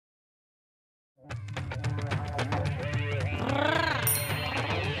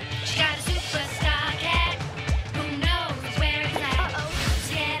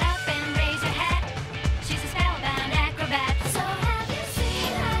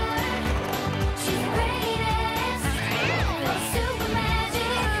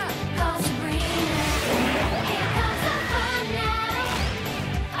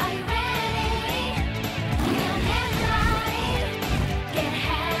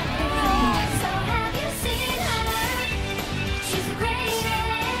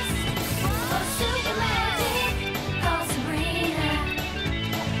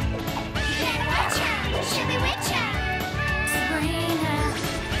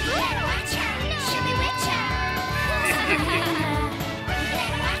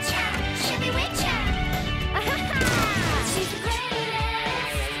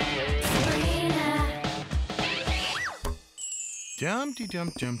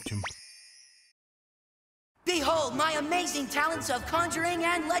Dum-de-dum-dum-dum. Behold my amazing talents of conjuring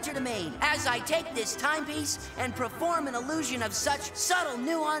and legerdemain as I take this timepiece and perform an illusion of such subtle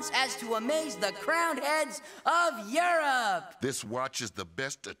nuance as to amaze the crowned heads of Europe. This watch is the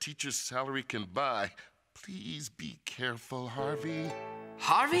best a teacher's salary can buy. Please be careful, Harvey.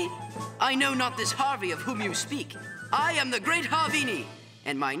 Harvey? I know not this Harvey of whom you speak. I am the great Harvini,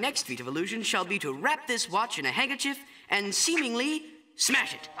 and my next feat of illusion shall be to wrap this watch in a handkerchief and seemingly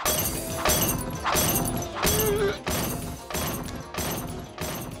smash it.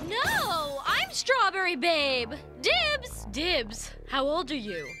 No, I'm Strawberry Babe. Dibs. Dibs. How old are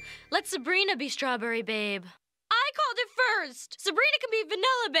you? Let Sabrina be Strawberry Babe. I called it first. Sabrina can be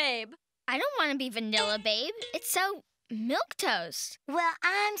Vanilla Babe. I don't want to be Vanilla Babe. It's so milquetoast. Well,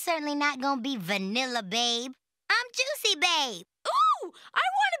 I'm certainly not gonna be Vanilla Babe. I'm Juicy Babe. Ooh, I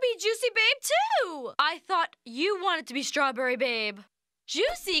want to be Juicy Babe too. I thought you wanted to be Strawberry Babe.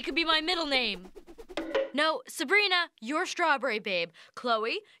 Juicy could be my middle name. No, Sabrina, you're Strawberry Babe.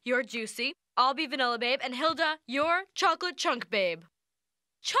 Chloe, you're Juicy. I'll be Vanilla Babe. And Hilda, you're Chocolate Chunk Babe.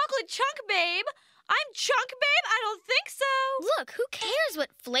 Chocolate Chunk Babe? I'm Chunk Babe? I don't think so. Look, who cares what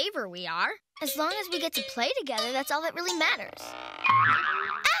flavor we are? As long as we get to play together, that's all that really matters.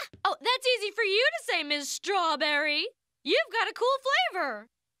 Ah! Oh, that's easy for you to say, Ms. Strawberry. You've got a cool flavor.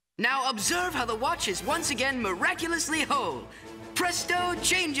 Now observe how the watch is once again miraculously whole. Presto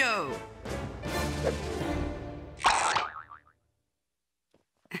changeo!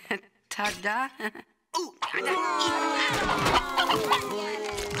 Ta-da! Ooh.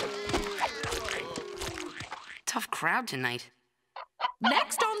 Tough crowd tonight.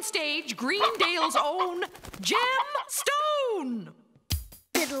 Next on stage, Greendale's own Gemstone.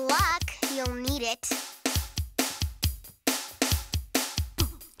 Good luck. You'll need it.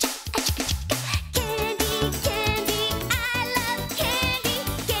 Candy, candy, I love candy.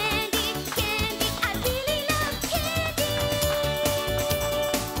 Candy, candy, I really love candy.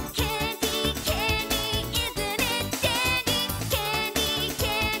 Candy, candy, isn't it dandy? Candy,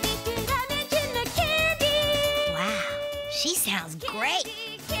 candy, did I mention the candy? Wow, she sounds great.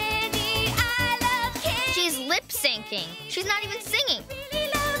 Candy, I love candy. She's lip syncing. She's not even singing. Really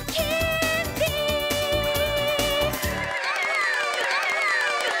love candy.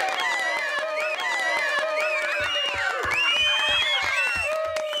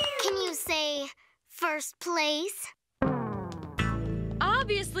 Can you say first place?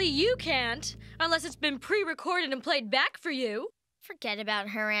 Obviously you can't, unless it's been pre-recorded and played back for you. Forget about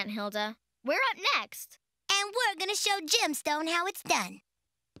her, Aunt Hilda. We're up next. And we're gonna show Gemstone how it's done.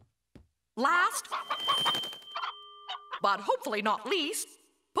 Last, but hopefully not least,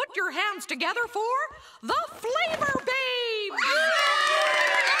 put your hands together for the Flavor Babe!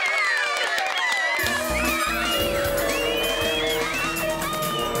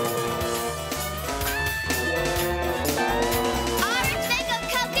 Orange mango,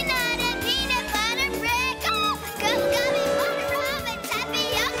 coconut, and peanut butter brickle. Gummy, water, and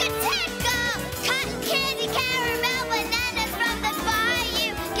tapioca tickle. Cotton candy, caramel, bananas from the bayou.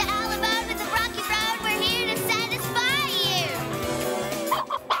 Get all about with the rocky road. We're here to satisfy you.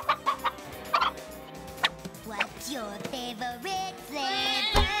 What's your favorite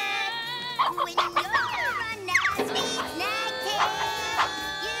flavor? When you're on a sweet snack tail,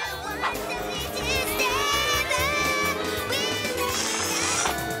 you want something to savor.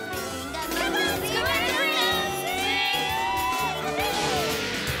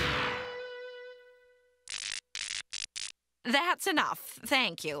 That's enough,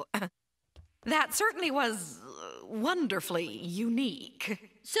 thank you. That certainly was wonderfully unique.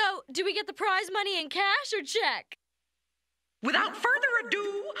 So, do we get the prize money in cash or check? Without further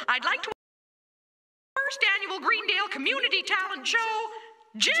ado, I'd like to first annual Greendale Community Talent Show,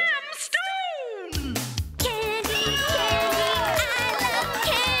 Gemstone! Candy, candy, I love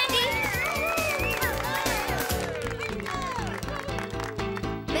candy.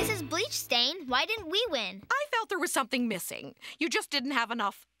 Mrs. Bleachstain, why didn't we win? I felt there was something missing. You just didn't have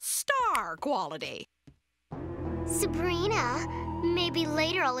enough star quality. Sabrina, maybe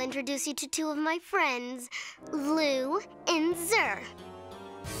later I'll introduce you to two of my friends, Lou and Zer.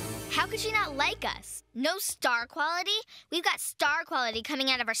 How could she not like us? No star quality? We've got star quality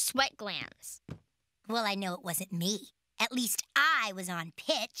coming out of our sweat glands. Well, I know it wasn't me. At least I was on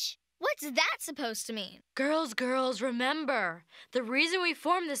pitch. What's that supposed to mean? Girls, remember. The reason we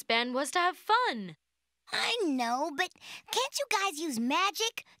formed this band was to have fun. I know, but can't you guys use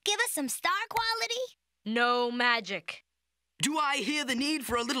magic? Give us some star quality? No magic. Do I hear the need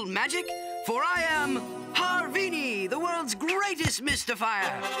for a little magic? For I am Harvini, the world's greatest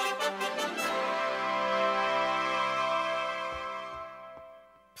mystifier.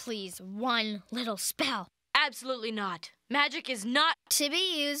 please, one little spell. Absolutely not. Magic is not To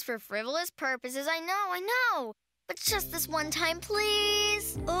be used for frivolous purposes, I know. But just this one time,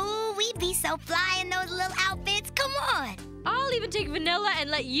 please. Ooh, we'd be so fly in those little outfits. Come on. I'll even take vanilla and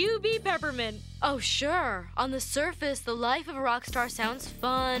let you be peppermint. Oh, sure. On the surface, the life of a rock star sounds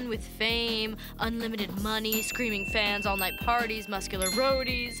fun with fame, unlimited money, screaming fans, all-night parties, muscular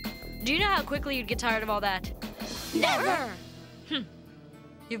roadies. Do you know how quickly you'd get tired of all that? Never.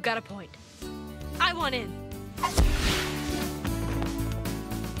 You've got a point. I want in.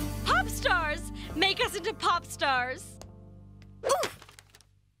 Pop stars! Make us into pop stars. Oof.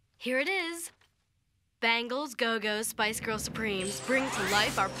 Here it is. Bangles, Go-Go's, Spice Girl Supremes bring to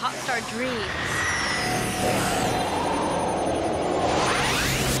life our pop star dreams.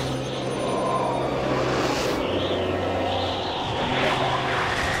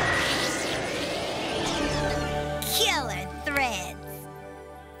 Killer threads.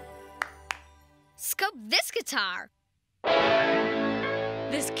 Scope this guitar.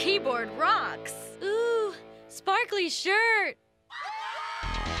 This keyboard rocks. Ooh, sparkly shirt.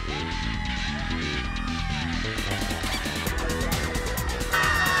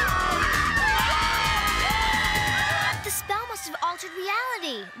 The spell must have altered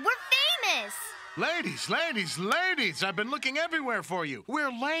reality. We're famous. Ladies, I've been looking everywhere for you.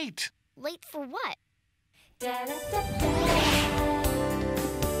 We're late. Late for what?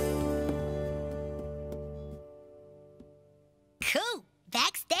 Cool.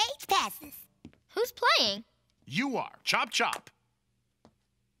 Backstage passes. Who's playing? You are. Chop, chop.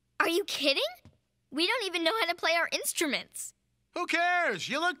 Are you kidding? We don't even know how to play our instruments. Who cares?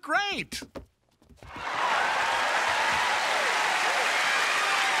 You look great.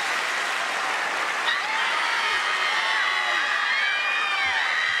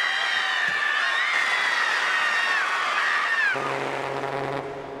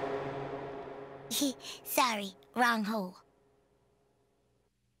 Sorry, wrong hole.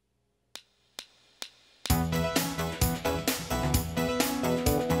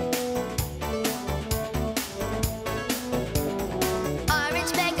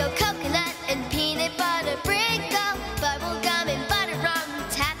 Orange, mango, coconut, and peanut butter sprinkle. Bubble gum and butter rum,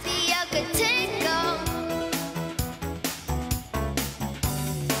 tapioca tinkle.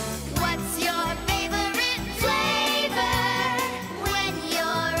 What's your favorite flavor? When you're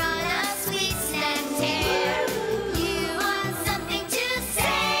on a sweet snack tear, you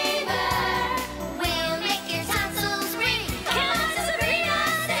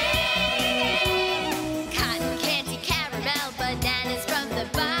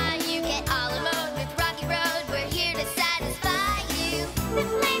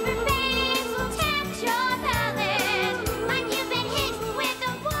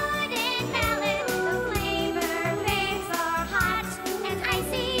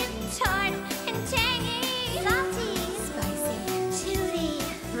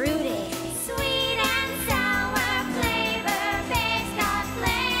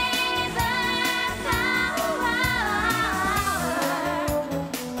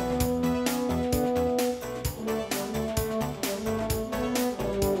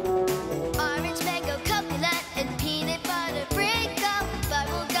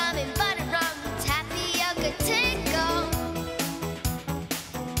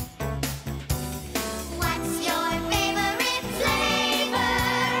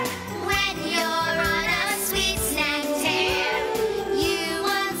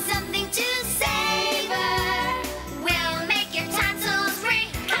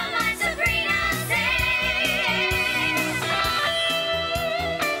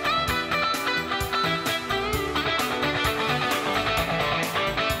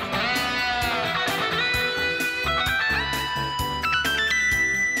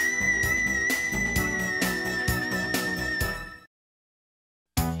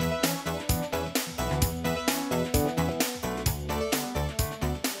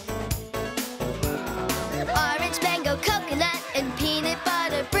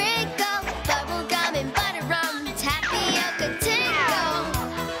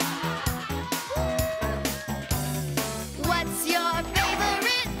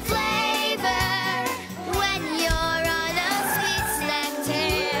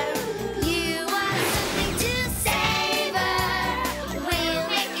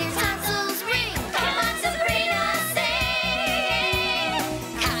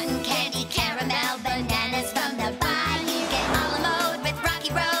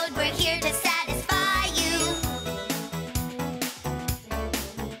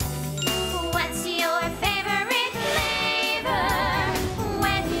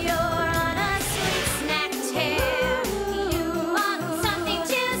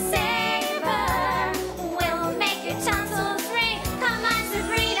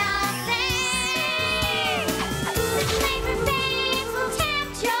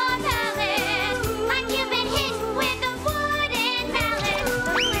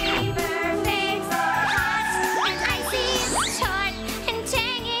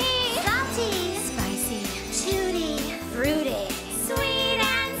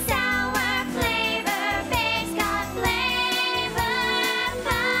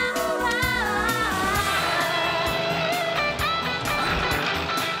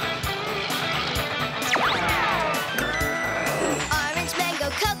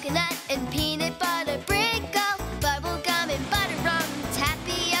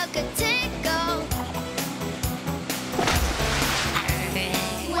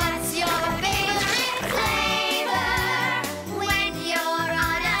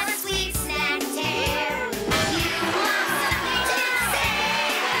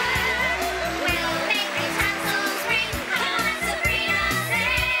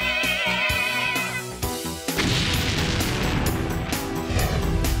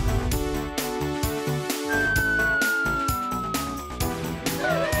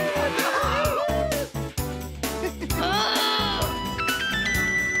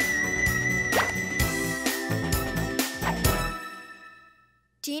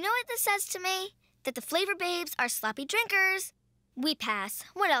this says to me? That the flavor babes are sloppy drinkers. We pass.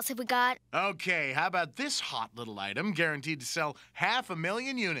 What else have we got? Okay, how about this hot little item guaranteed to sell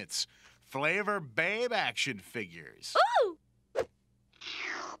 500,000 units? Flavor Babe action figures. Ooh!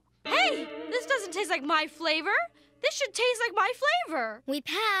 Hey, this doesn't taste like my flavor. This should taste like my flavor. We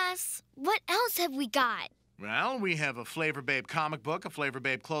pass. What else have we got? Well, we have a Flavor Babe comic book, a Flavor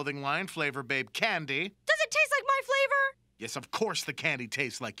Babe clothing line, Flavor Babe candy. Does it taste like my flavor? Yes, of course the candy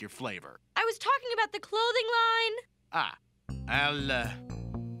tastes like your flavor. I was talking about the clothing line. Ah, I'll,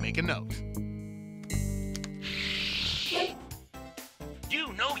 make a note.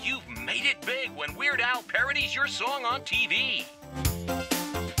 You know you've made it big when Weird Al parodies your song on TV.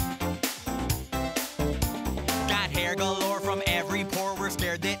 Got hair galore from every pore, we're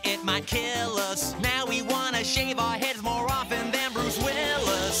scared that it might kill us. Now we want to shave our heads more often than Bruce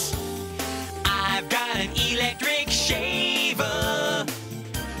Willis. I've got an electric shaver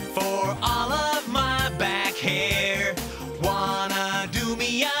for all of my back hair. Wanna do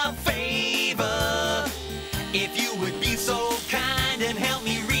me a favor? If you would be so kind and help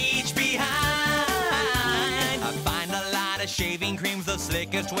me reach behind. I find a lot of shaving cream's the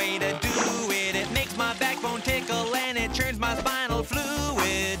slickest way to do it. It makes my backbone tickle and it churns my spinal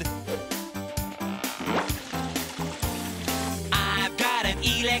fluid. I've got an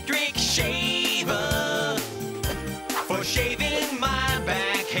electric shaver for shaving my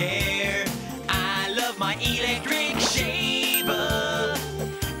back hair. I love my electric shaver.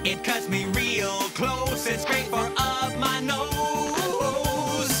 It cuts me real close. It's great for up my nose.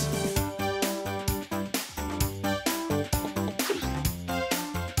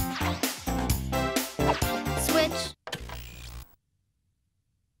 Switch.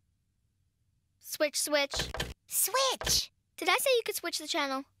 Switch, switch. Switch. Did I say you could switch the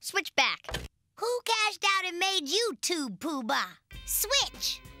channel? Switch back. Who cashed out and made YouTube, Pooh-Bah?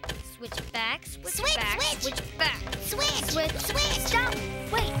 Switch. Switch back, switch, Switch, back, switch. switch back. Switch. Switch. Switch. Stop!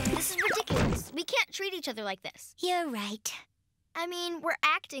 Wait, this is ridiculous. We can't treat each other like this. You're right. I mean, we're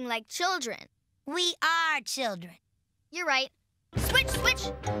acting like children. We are children. You're right. Switch,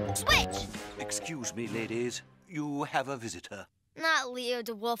 switch, switch! Excuse me, ladies. You have a visitor. Not Leo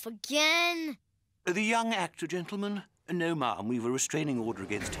DeWolf again. The young actor, gentlemen. No, ma'am, we've a restraining order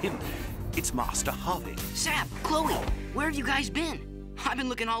against him. It's Master Harvey. Sap, Chloe, where have you guys been? I've been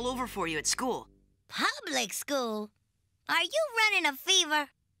looking all over for you at school. Public school? Are you running a fever?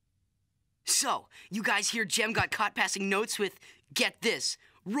 So, you guys hear Jem got caught passing notes with, get this,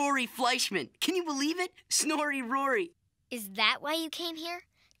 Rory Fleischman. Can you believe it? Snorri Rory. Is that why you came here?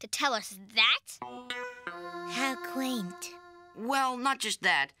 To tell us that? How quaint. Well, not just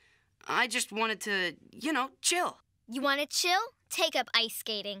that. I just wanted to, chill. You want to chill? Take up ice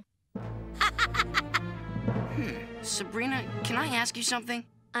skating. Sabrina, can I ask you something?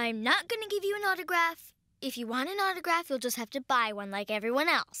 I'm not going to give you an autograph. If you want an autograph, you'll just have to buy one like everyone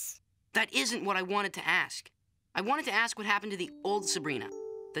else. That isn't what I wanted to ask. I wanted to ask what happened to the old Sabrina.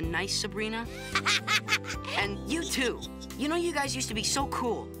 The nice Sabrina. And you too. You know, you guys used to be so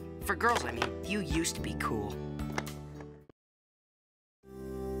cool. For girls, I mean, you used to be cool.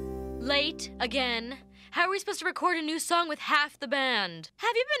 Late again. How are we supposed to record a new song with half the band?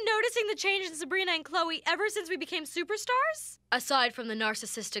 Have you been noticing the change in Sabrina and Chloe ever since we became superstars? Aside from the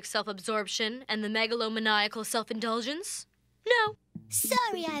narcissistic self-absorption and the megalomaniacal self-indulgence? No.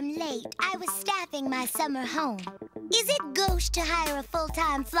 Sorry I'm late. I was staffing my summer home. Is it gauche to hire a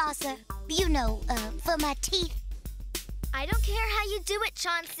full-time flosser? You know, for my teeth. I don't care how you do it,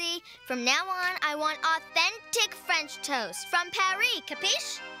 Chauncey. From now on, I want authentic French toast from Paris,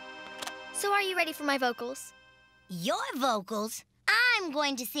 capiche? So are you ready for my vocals? Your vocals? I'm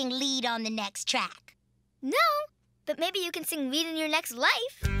going to sing lead on the next track. No, but maybe you can sing lead in your next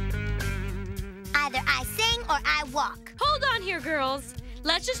life. Either I sing or I walk. Hold on here, girls.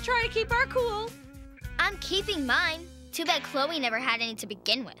 Let's just try to keep our cool. I'm keeping mine. Too bad Chloe never had any to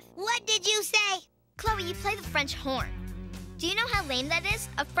begin with. What did you say? Chloe, you play the French horn. Do you know how lame that is?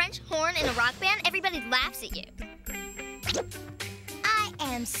 A French horn in a rock band? Everybody laughs at you. I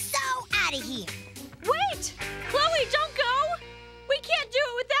am so out of here. Wait! Chloe, don't go! We can't do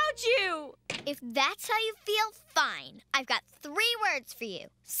it without you! If that's how you feel, fine. I've got 3 words for you.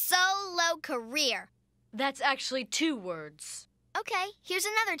 Solo career. That's actually 2 words. Okay, here's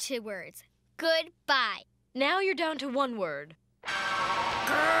another 2 words. Goodbye. Now you're down to 1 word.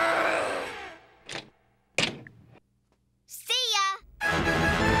 See ya!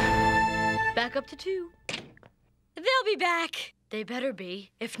 Back up to 2. They'll be back. They better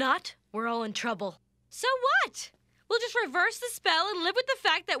be. If not, we're all in trouble. So what? We'll just reverse the spell and live with the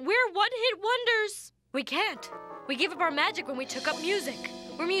fact that we're one-hit wonders. We can't. We gave up our magic when we took up music.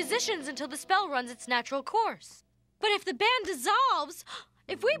 We're musicians until the spell runs its natural course. But if the band dissolves,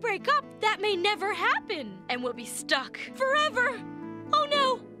 if we break up, that may never happen. And we'll be stuck forever. Oh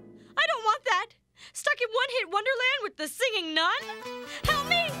no, I don't want that. Stuck in one-hit wonderland with the singing nun? Help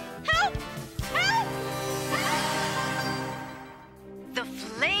me! Help! Help! The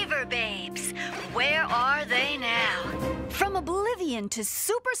Flavor Babes. Where are they now? From oblivion to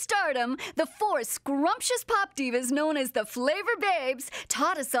superstardom, the four scrumptious pop divas known as the Flavor Babes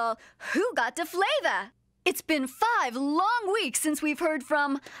taught us all who got to flavor. It's been 5 long weeks since we've heard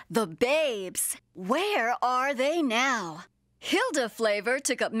from the Babes. Where are they now? Hilda Flavor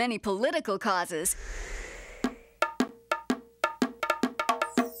took up many political causes,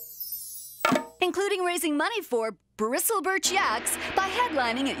 including raising money for Bristlebirch Yaks by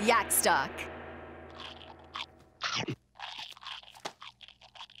headlining at Yakstock.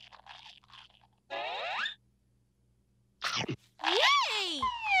 Yay!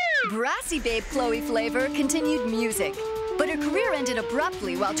 Brassy babe Chloe Flavor continued music, but her career ended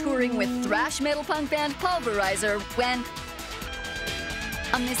abruptly while touring with thrash metal punk band Pulverizer when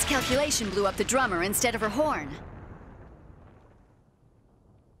a miscalculation blew up the drummer instead of her horn.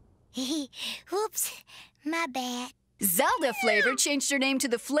 Oops, my bad. Zelda Flavor changed her name to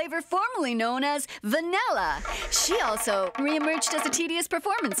the flavor formerly known as Vanilla. She also reemerged as a tedious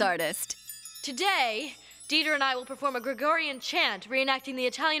performance artist. Today, Dieter and I will perform a Gregorian chant reenacting the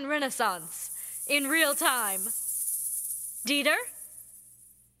Italian Renaissance in real time. Dieter?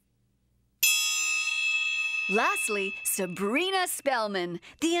 Lastly, Sabrina Spellman,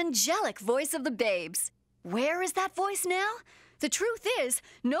 the angelic voice of the Babes. Where is that voice now? The truth is,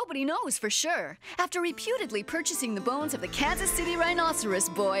 nobody knows for sure. After reputedly purchasing the bones of the Kansas City rhinoceros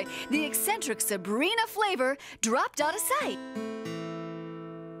boy, the eccentric Sabrina Flavor dropped out of sight.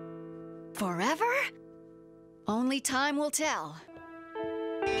 Forever? Only time will tell.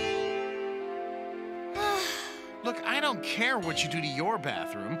 Look, I don't care what you do to your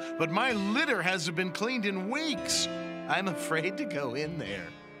bathroom, but my litter hasn't been cleaned in weeks. I'm afraid to go in there.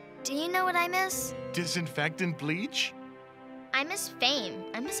 Do you know what I miss? Disinfectant bleach? I miss fame.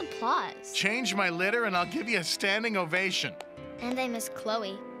 I miss applause. Change my litter and I'll give you a standing ovation. And I miss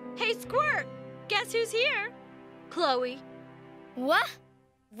Chloe. Hey, Squirt! Guess who's here? Chloe. What?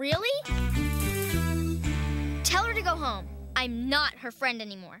 Really? Tell her to go home. I'm not her friend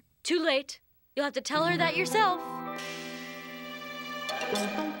anymore. Too late. You'll have to tell her that yourself.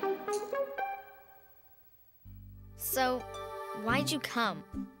 So, why'd you come?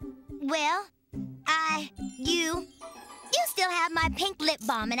 Well, you still have my pink lip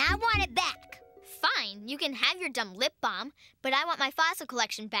balm and I want it back. Fine, you can have your dumb lip balm, but I want my fossil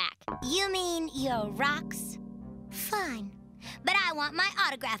collection back. You mean your rocks? Fine, but I want my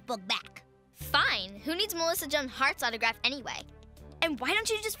autograph book back. Fine, who needs Melissa Joan Hart's autograph anyway? And why don't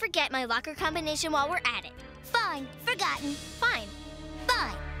you just forget my locker combination while we're at it? Fine, forgotten. Fine.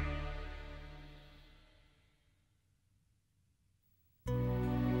 Fine.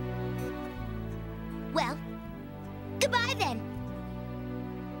 Well, goodbye then.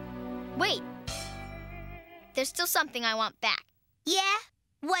 Wait. There's still something I want back. Yeah?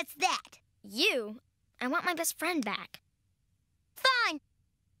 What's that? You. I want my best friend back. Fine.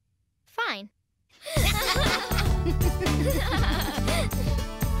 Fine.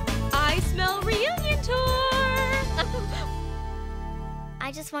 I smell reunion tour!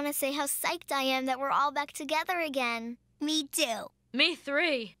 I just want to say how psyched I am that we're all back together again. Me too. Me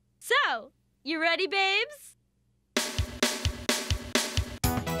 3. So, you ready, babes?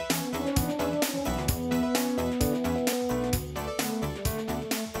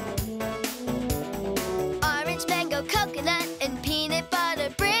 Orange, mango, coconut, and peanut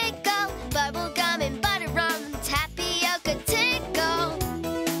butter sprinkle. Bubble gum and butter rum, tapioca tickle.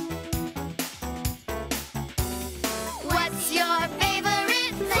 What's your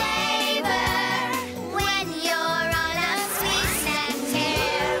favorite flavor? When you're on a sweet snack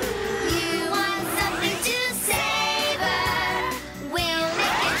tear, you want something to savor. We'll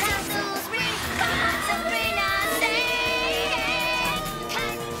make it tassels ring. Come on, Sabrina, say it.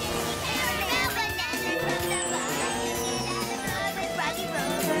 Cotton candy, caramel, banana,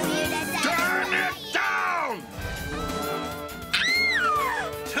 Turn it down!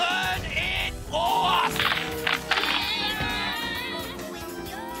 Turn it off!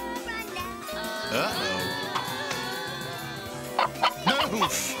 Uh-oh.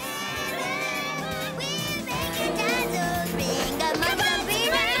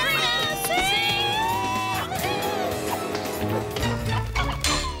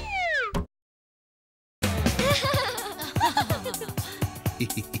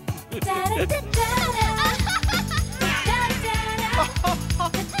 No!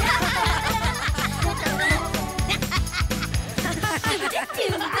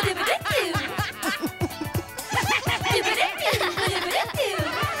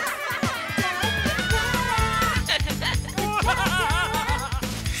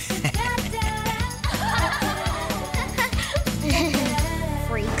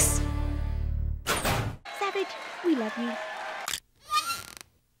 help you?